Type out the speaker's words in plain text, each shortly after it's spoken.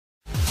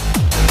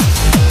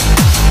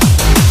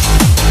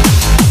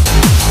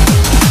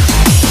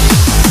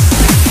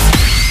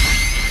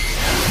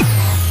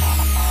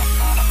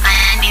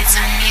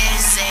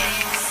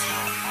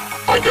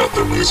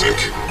music.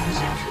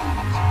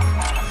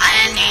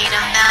 I need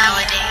a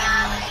melody.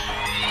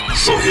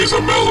 So here's a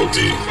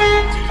melody.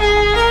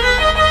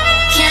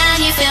 Can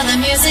you feel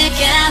the music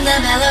and the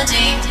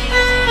melody?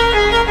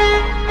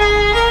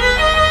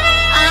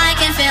 I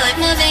can feel it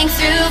moving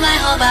through my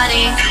whole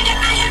body.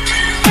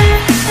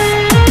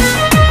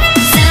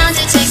 Sound,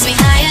 it takes me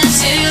higher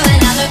to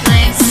another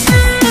place.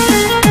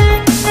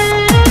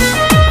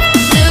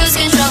 Lose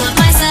control of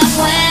myself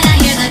when I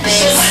hear the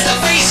bass. Let the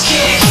bass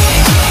kick.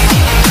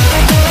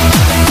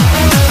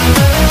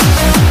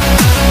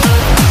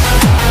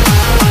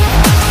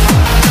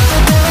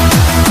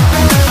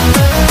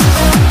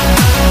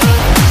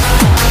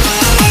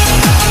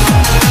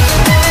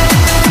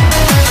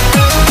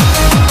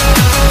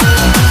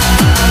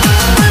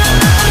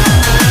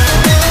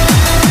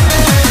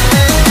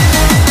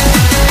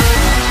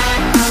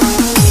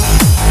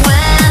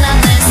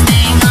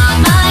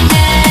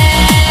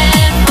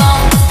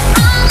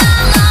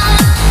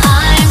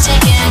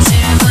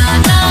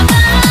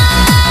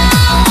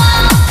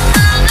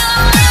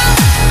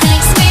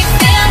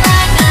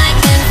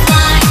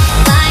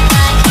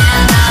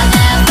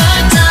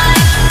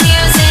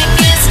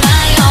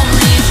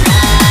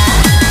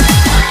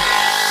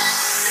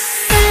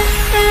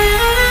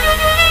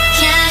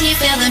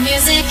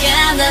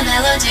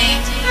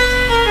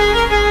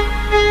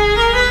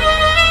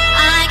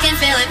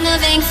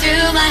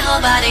 Through my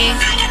whole body.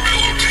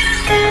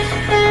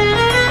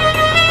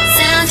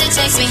 Sound, it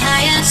takes me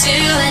higher to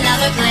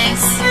another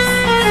place.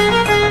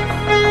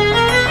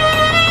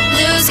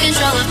 Lose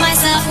control of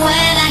myself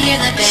when I hear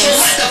the bass.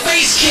 Let the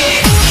bass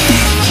kick.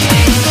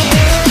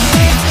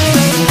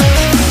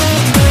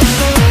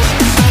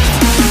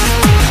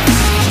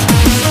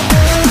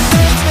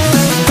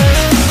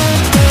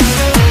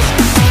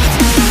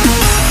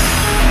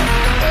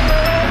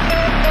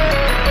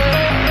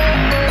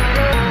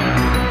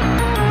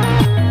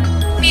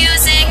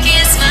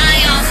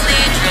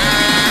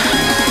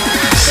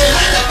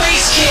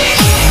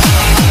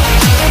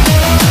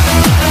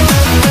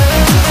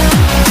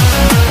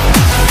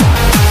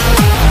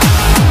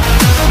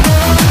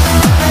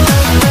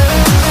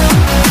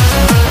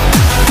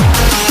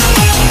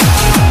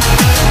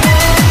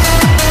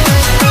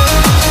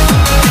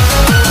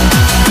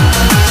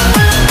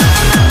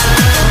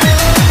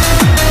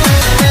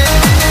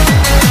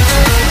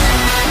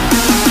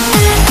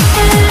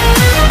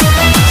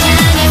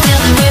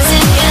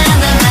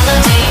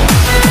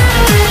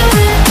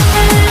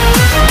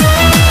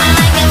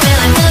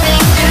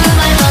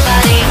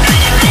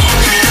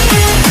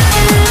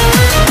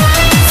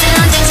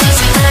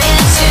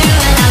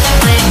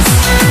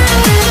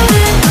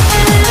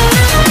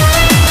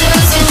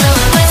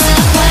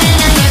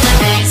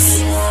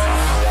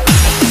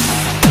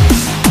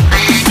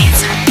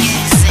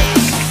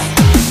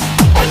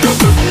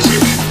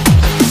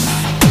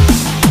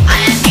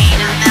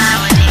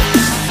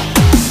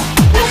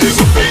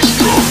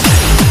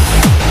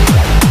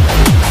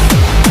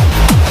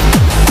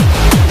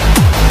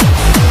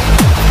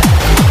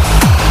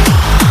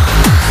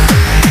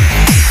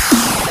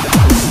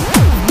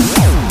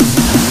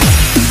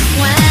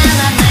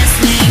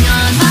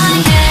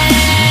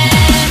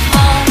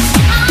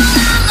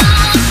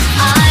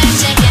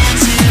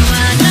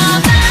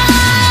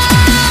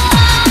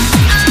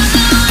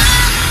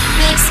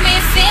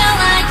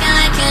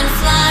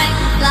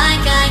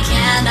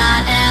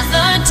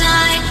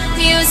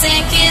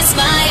 Music is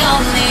my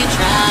only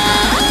drive.